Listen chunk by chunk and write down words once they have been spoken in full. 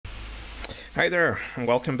Hi there, and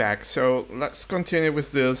welcome back. So let's continue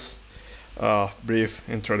with this brief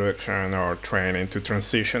introduction or training to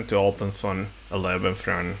transition to OpenFOAM 11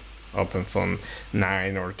 from OpenFOAM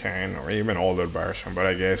 9 or 10 or even older version, but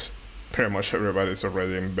I guess pretty much everybody's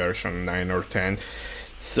already in version 9 or 10.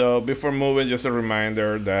 So before moving, just a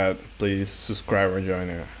reminder that please subscribe or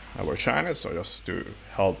join our channel, so just to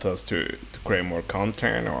help us to create more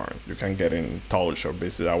content, or you can get in touch or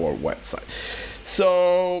visit our website.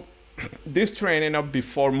 So this training,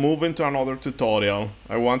 before moving to another tutorial,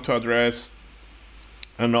 I want to address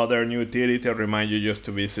another new utility. I remind you just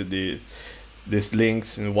to visit these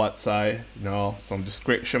links in the website, some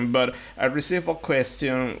description. But I received a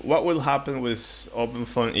question: what will happen with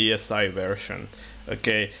OpenFOAM ESI version?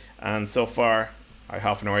 Okay, and so far I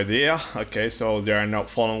have no idea. Okay, so they are not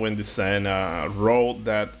following the same road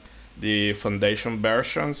that the foundation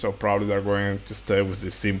version, so probably they're going to stay with the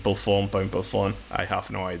simple foam, pimple foam. I have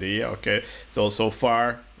no idea. Okay, so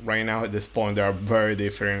far right now at this point they are very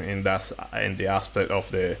different in the aspect of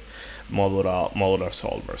the modular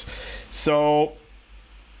solvers. So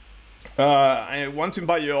I want to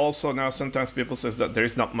invite you also. Now sometimes people says that there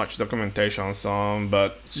is not much documentation on some,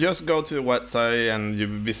 but just go to the website and you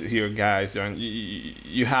visit here, guys, and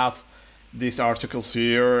you have these articles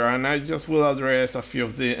here, and I just will address a few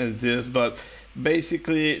of this, but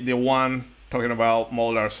basically the one talking about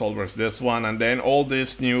modular solvers, this one, and then all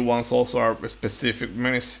these new ones also are specific,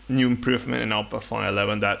 many new improvement in OpenFOAM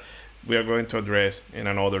 11 that we are going to address in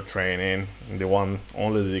another training, the one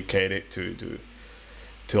only dedicated to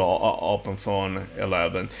OpenFOAM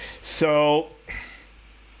 11. So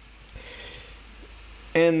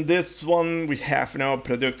in this one, we have now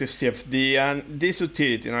productive CFD, and this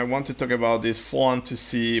utility, and I want to talk about this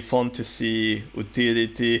foamToC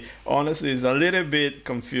utility. Honestly, it's a little bit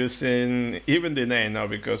confusing, even the name now,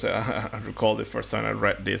 because I recall the first time I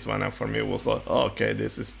read this one, and for me it was like, oh, okay,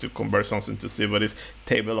 this is to convert something to C, but it's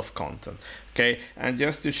table of content. Okay, and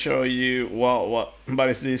just to show you what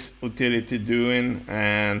is this utility doing,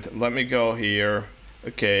 and let me go here.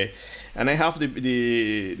 Okay, and I have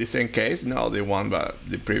the same case now, the one but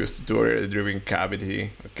the previous tutorial, the driven cavity.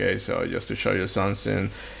 Okay, so just to show you something,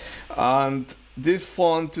 and this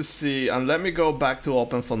foamToC, and let me go back to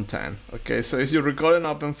OpenFOAM 10. Okay, so as you recall in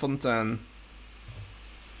OpenFOAM 10,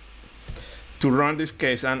 to run this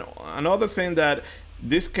case, and another thing that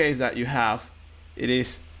this case that you have, it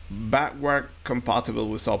is backward compatible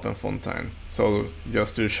with OpenFOAM 10. So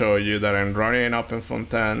just to show you that I'm running in OpenFOAM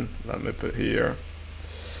 10, let me put here.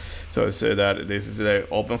 So I say that this is the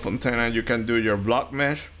OpenFOAM 10, and you can do your block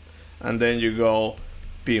mesh, and then you go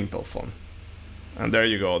pimple foam, and there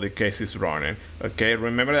you go, the case is running. Okay,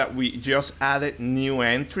 remember that we just added new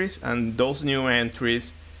entries, and those new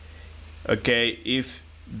entries, okay, if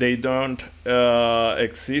they don't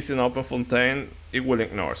exist in OpenFOAM 10, it will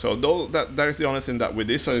ignore. So that is the only thing that we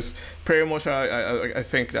did. So it's pretty much I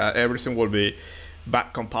think that everything will be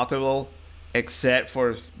back compatible except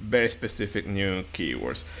for very specific new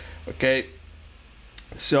keywords. Okay,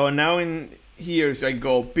 so now in here, if I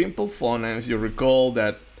go pimple foam, and if you recall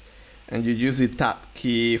that, and you use the tab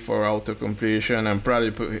key for auto completion and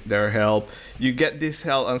probably put their help, you get this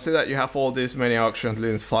help, and see that you have all these many options,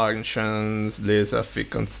 list functions, list of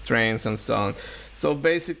fit constraints, and so on. So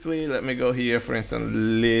basically, let me go here, for instance,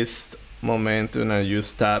 list momentum, and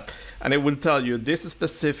use tab, and it will tell you this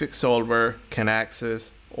specific solver can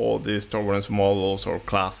access all these tolerance models or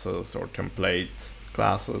classes or templates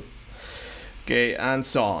classes, okay, and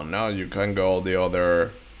so on. Now you can go the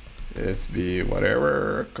other SB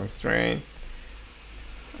whatever constraint,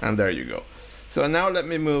 and there you go. So now let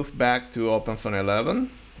me move back to OpenFOAM 11,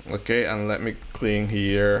 okay, and let me clean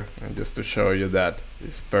here, and just to show you that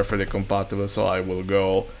it's perfectly compatible. So I will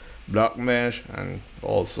go block mesh, and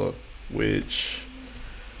also which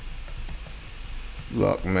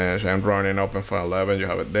block mesh, I'm running OpenFOAM 11, you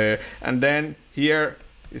have it there, and then here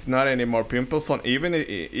it's not anymore pimple foam. Even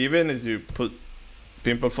as you put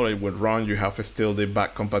pimple foam, it would run. You have still the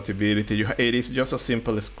back compatibility. It is just a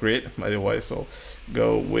simple script, by the way. So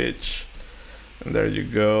go which, and there you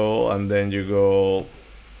go, and then you go.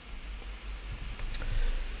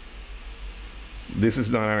 This is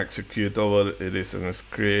not an executable, it is a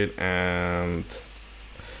script, and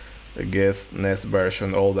I guess next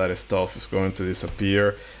version, all that stuff is going to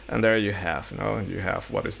disappear, and there you have. You have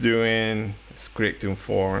what it's doing, scripting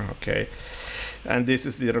form. Okay, and this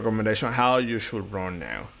is the recommendation how you should run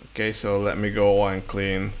now. Okay, so let me go and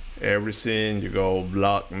clean everything. You go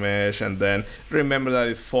block mesh, and then remember that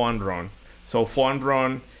it's foam run. So foam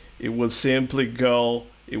run, it will simply go,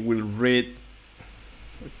 it will read.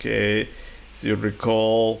 Okay, so you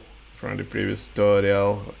recall from the previous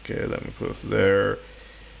tutorial. Okay, let me close there.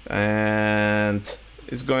 And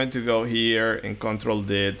it's going to go here in control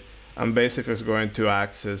did, and basically it's going to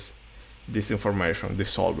access this information, the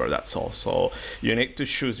solver, that's all. So you need to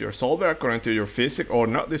choose your solver according to your physics, or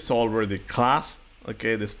not the solver, the class,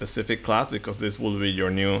 okay, the specific class, because this will be your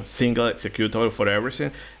new single executable for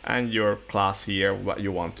everything, and your class here, what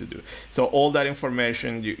you want to do. So all that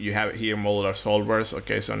information, you have it here, modular solvers,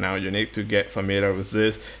 okay, so now you need to get familiar with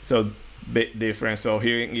this. So bit different. So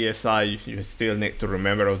here in ESI, you still need to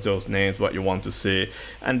remember those names, what you want to see,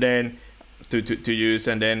 and then to use,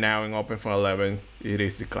 and then now in OpenFOAM 11 it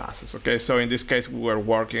is the classes. Okay, so in this case we are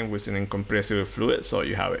working with an incompressible fluid, so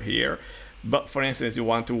you have it here. But for instance, you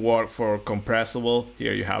want to work for compressible,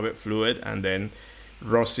 here you have it, fluid, and then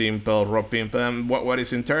raw simple, raw pimple. And what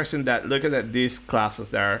is interesting, that look at that these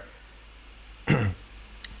classes there,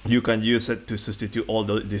 you can use it to substitute all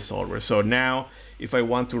the solvers. So now if I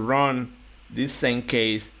want to run this same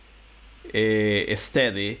case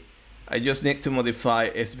steady, I just need to modify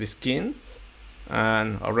SB skin,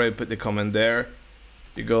 and already put the comment there.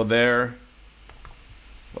 You go there.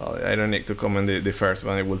 Well, I don't need to comment the first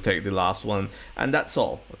one, it will take the last one, and that's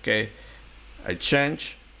all. Okay, I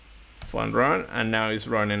change foam run, and now it's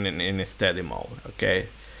running in a steady mode. Okay,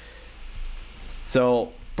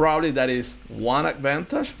 so probably that is one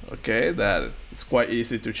advantage. Okay, that it's quite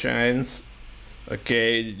easy to change.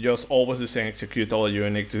 Okay, just always the same executable, you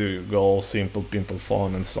need to go simple, pimple,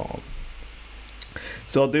 foam, and so on.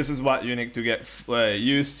 So this is what you need to get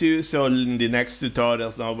used to. So in the next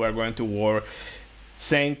tutorials now we're going to work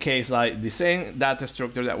same case, like the same data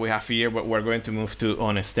structure that we have here, but we're going to move to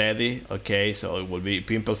on a steady. Okay, so it will be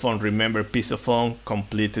pimple foam. Remember, piece of foam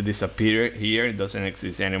completely disappeared here, it doesn't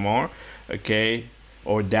exist anymore. Okay,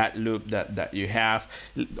 or that loop that you have.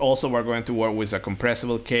 Also, we're going to work with a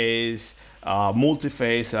compressible case,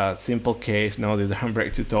 multi-phase, simple case, no, the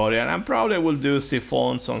handbrake tutorial, and probably will do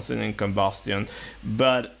siphon, something in combustion,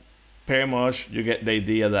 but pretty much you get the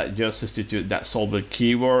idea that just substitute that solver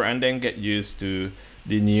keyword and then get used to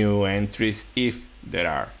the new entries if there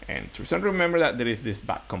are entries. And remember that there is this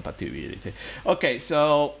back compatibility. Okay,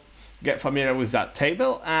 so get familiar with that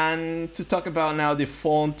table, and to talk about now the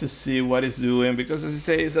foamToC, what it's doing, because as I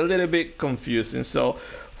say, it's a little bit confusing. So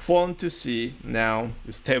foamToC now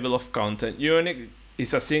is table of content unit,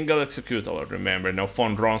 is a single executable, remember, no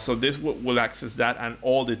foam run. So this will access that and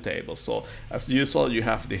all the tables. So as usual, you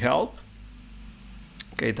have the help.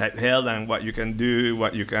 Okay, type help and what you can do,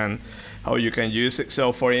 how you can use it.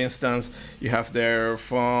 So for instance, you have their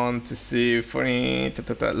foamToC for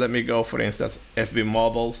let me go, for instance, FB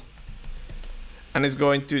models, and it's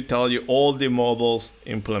going to tell you all the models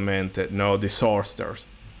implemented, no, the sources.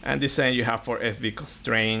 And the same you have for FB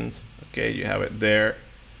constraints. Okay, you have it there.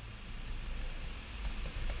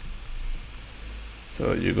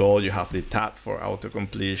 So you go, you have the tab for auto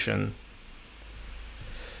completion.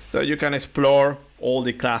 So you can explore all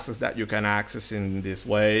the classes that you can access in this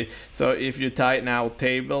way. So if you type now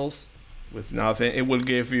tables with nothing, it will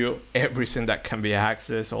give you everything that can be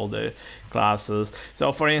accessed, all the classes.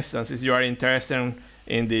 So for instance, if you are interested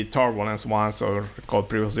in the turbulence one, so recall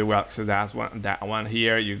previously we accessed that one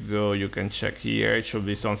here, you go, you can check here, it should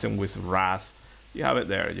be something with RAS. You have it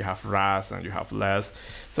there, you have RAS and you have less.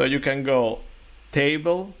 So you can go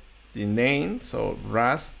table, the name, so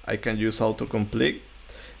RAS, I can use autocomplete,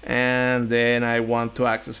 and then I want to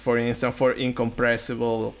access, for instance, for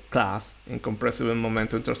incompressible class, incompressible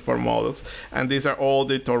momentum transport models, and these are all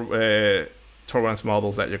the turbulence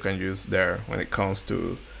models that you can use there when it comes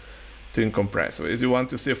to incompressible. If you want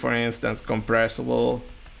to see, for instance, compressible,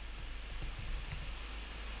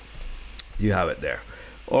 you have it there.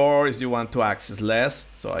 Or if you want to access less,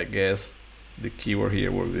 so I guess the keyword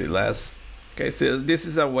here will be less. Okay, so this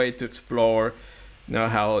is a way to explore, you know,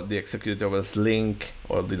 how the executables link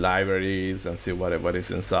or the libraries and see what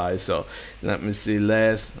is inside. So let me see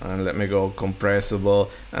less, and let me go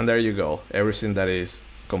compressible, and there you go, everything that is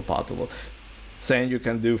compatible. Same you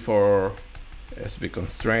can do for SB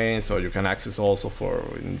constraints, so you can access also for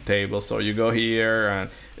in tables. So you go here and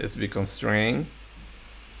SB constraint,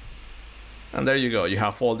 and there you go, you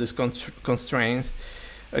have all these constraints.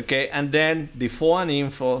 Okay, and then the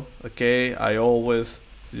foamInfo. Okay, I always,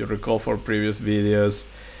 so you recall for previous videos,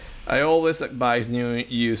 I always advise new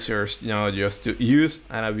users, you know, just to use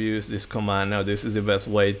and abuse this command. Now this is the best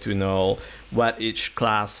way to know what each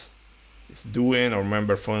class is doing, or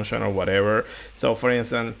member function, or whatever. So for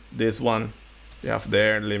instance, this one you have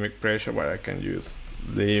there, limit pressure, where I can use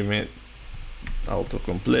limit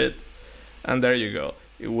autocomplete, and there you go.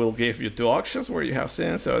 It will give you two options where you have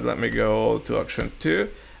seen. So let me go to option 2,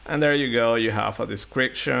 And there you go, you have a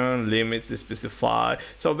description, limits to specify.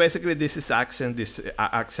 So basically this is accessing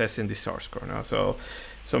the source code. Now, so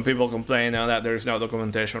some people complain now that there is no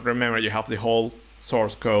documentation. Remember, you have the whole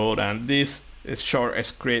source code, and this is short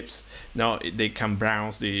scripts. Now they can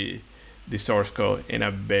browse the source code in a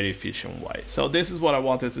very efficient way. So this is what I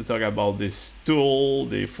wanted to talk about, this tool,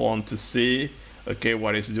 the foamToC. Okay,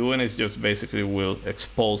 what it's doing is just basically will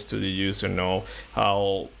expose to the user know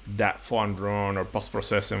how that foam run or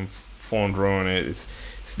post-processing foam run is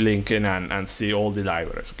linking and see all the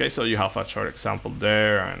libraries. Okay, so you have a short example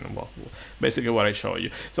there, and well, basically what I show you.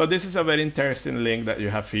 So this is a very interesting link that you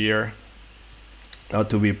have here, how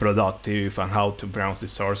to be productive and how to browse the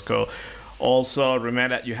source code. Also,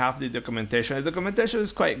 remember that you have the documentation. The documentation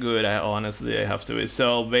is quite good, honestly, I have to be.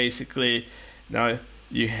 So basically, now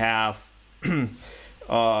you have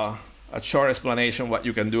a short explanation what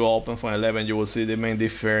you can do OpenFOAM 11. You will see the main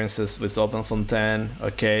differences with OpenFOAM 10.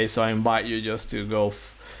 Okay, so I invite you just to go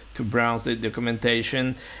to browse the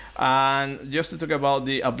documentation, and just to talk about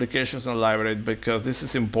the applications and library, because this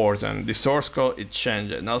is important. The source code it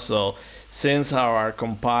changed, and also since our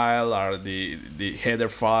compile are the header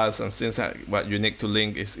files, and since what you need to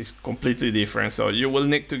link is completely different, so you will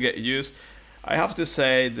need to get used. I have to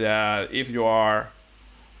say that if you are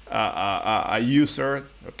a user,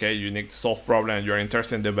 okay, you need to solve problem and you're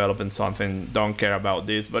interested in developing something, don't care about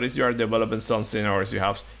this. But if you are developing something, or if you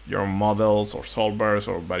have your models or solvers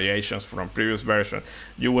or variations from previous version,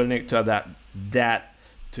 you will need to adapt that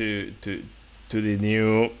to the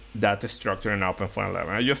new data structure in OpenFOAM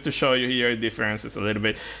 11. Just to show you here differences a little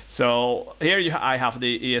bit. So here I have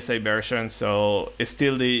the ESA version, so it's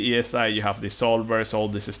still the ESI, you have the solvers, all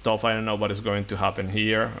this stuff. I don't know what is going to happen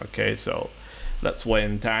here. Okay, so let's wait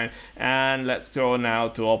in time, and let's go now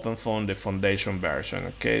to OpenFOAM, the foundation version.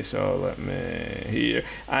 Okay, so let me here,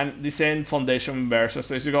 and the same foundation version.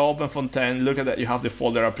 So if you go OpenFOAM 10, look at that, you have the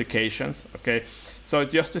folder applications. Okay, so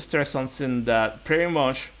just to stress something that pretty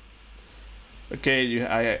much, okay,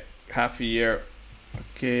 I have here,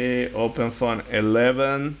 okay, OpenFOAM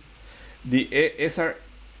 11, the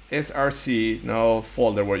SRC now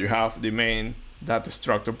folder where you have the main data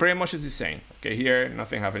structure pretty much is the same. Okay, here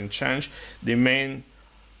nothing haven't changed. The main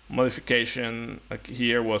modification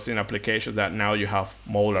here was in applications that now you have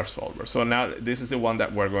Modular solver. So now this is the one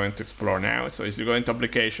that we're going to explore now. So if you go into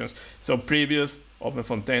applications, so previous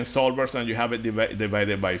OpenFOAM 10 solvers, and you have it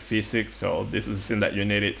divided by physics. So this is the thing that you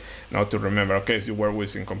needed now to remember. Okay, if you work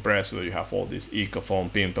with in compressor, you have all this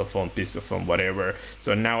EcoFOAM, PimpleFOAM, PistoFOAM, whatever.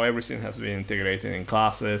 So now everything has been integrated in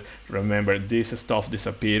classes. Remember, this stuff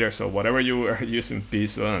disappeared. So whatever you are using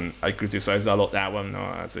Pisto, and I criticize a lot that one. No,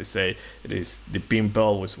 as I say, it is the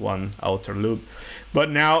Pimple with one outer loop.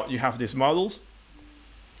 But now you have these models.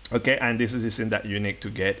 Okay, and this is the thing that you need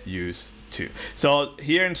to get used to. So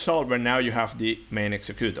here in solver now you have the main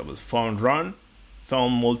executables: foam run,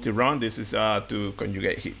 foam multi-run. This is to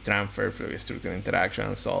conjugate heat transfer, fluid structure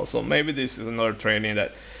interaction. So maybe this is another training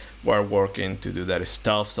that we're working to do that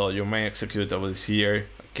stuff. So your main executable is here.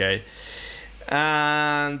 Okay,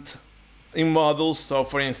 and in models, so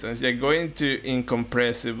for instance, you're going to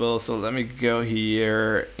incompressible. So let me go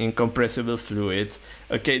here, incompressible fluid.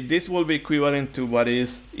 Okay, this will be equivalent to what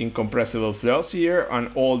is incompressible flows here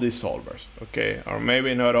on all these solvers. Okay, or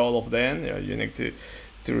maybe not all of them. You need to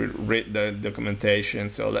read the documentation.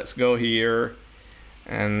 So let's go here,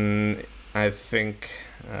 and I think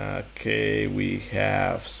okay, we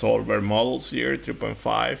have solver models here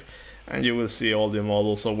 3.5, and you will see all the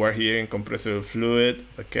models. So we're here in compressible fluid.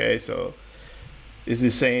 Okay, so it's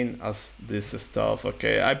the same as this stuff.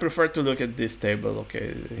 Okay, I prefer to look at this table.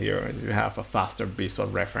 Okay, here you have a faster visual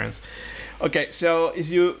reference. Okay, so if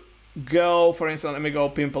you go, for instance, let me go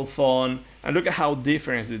PimpleFOAM, and look at how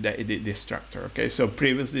different is the structure. Okay, so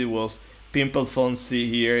previously was PimpleFOAM C.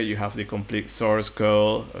 Here you have the complete source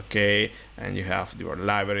code. Okay, and you have your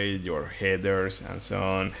library, your headers, and so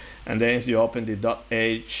on. And then as you open the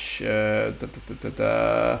 .h,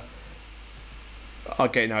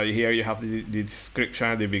 okay, now here you have the description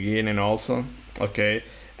at the beginning also. Okay,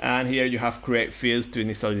 and here you have create fields to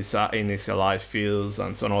initialize fields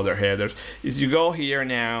and some other headers. As you go here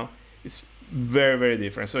now, it's very, very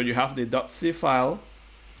different. So you have the .c file.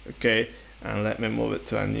 Okay, and let me move it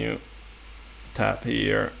to a new tab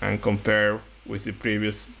here and compare with the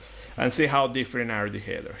previous and see how different are the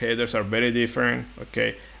headers. Headers are very different.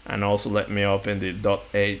 Okay, and also let me open the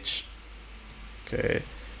 .h. Okay,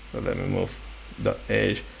 so let me move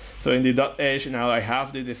 .h. So in the .h now I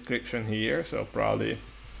have the description here, so probably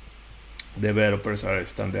developers are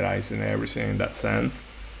standardizing everything in that sense.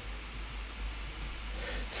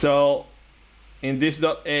 So in this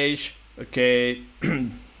 .h, okay,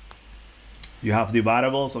 you have the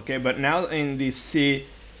variables, okay, but now in the C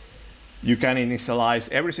you can initialize,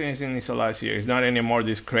 everything is initialized here. It's not anymore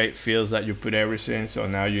these create fields that you put everything, so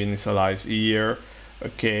now you initialize here,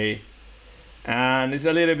 okay. And it's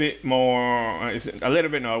a little bit more, it's a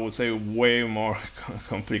little bit, no, I would say way more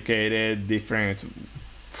complicated, different,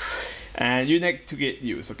 and you need to get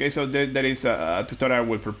used, okay. So there is a tutorial I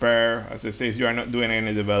will prepare. As I say, if you are not doing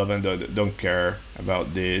any development, don't care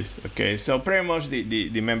about this, okay. So pretty much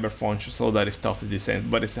the member functions, all that stuff is the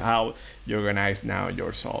same, but it's how you organize now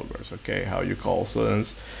your solvers, okay, how you call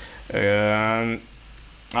students. And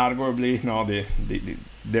arguably, no, the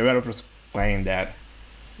developers claim that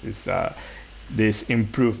it's this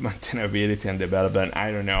improved maintainability and development. I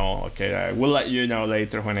don't know, okay, I will let you know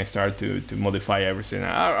later when I start to modify everything.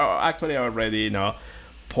 Actually, I already, you know,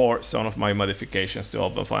 port some of my modifications to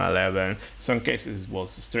OpenFOAM 11. Some cases it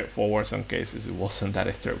was straightforward, some cases it wasn't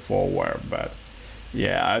that straightforward, but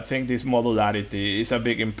yeah, I think this modularity is a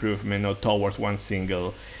big improvement, you know, towards one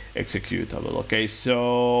single executable, okay.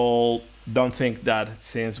 So don't think that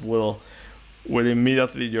since will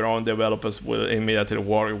immediately, your own developers will immediately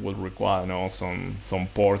work, it will require, you know, some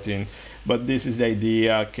porting, but this is the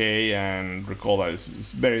idea, okay. And recall that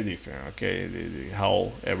it's very different, okay,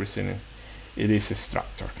 how everything it is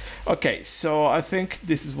structured. Okay, so I think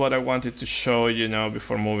this is what I wanted to show you now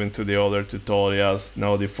before moving to the other tutorials.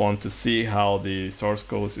 Now the foamToC, how the source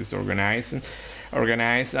code is organized.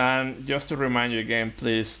 And just to remind you again,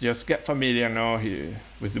 please just get familiar now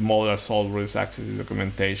with the Modular solvers, access the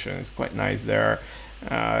documentation. It's quite nice there.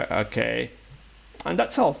 Okay, and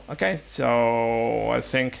that's all. Okay, so I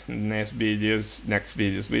think next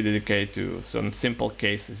videos we dedicate to some simple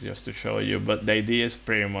cases just to show you, but the idea is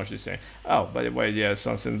pretty much the same. Oh, by the way, yeah,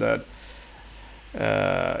 something that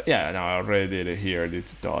yeah, no, I already did it here, the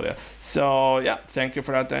tutorial. So yeah, thank you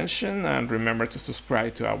for attention, and remember to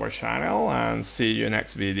subscribe to our channel, and see you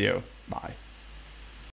next video. Bye.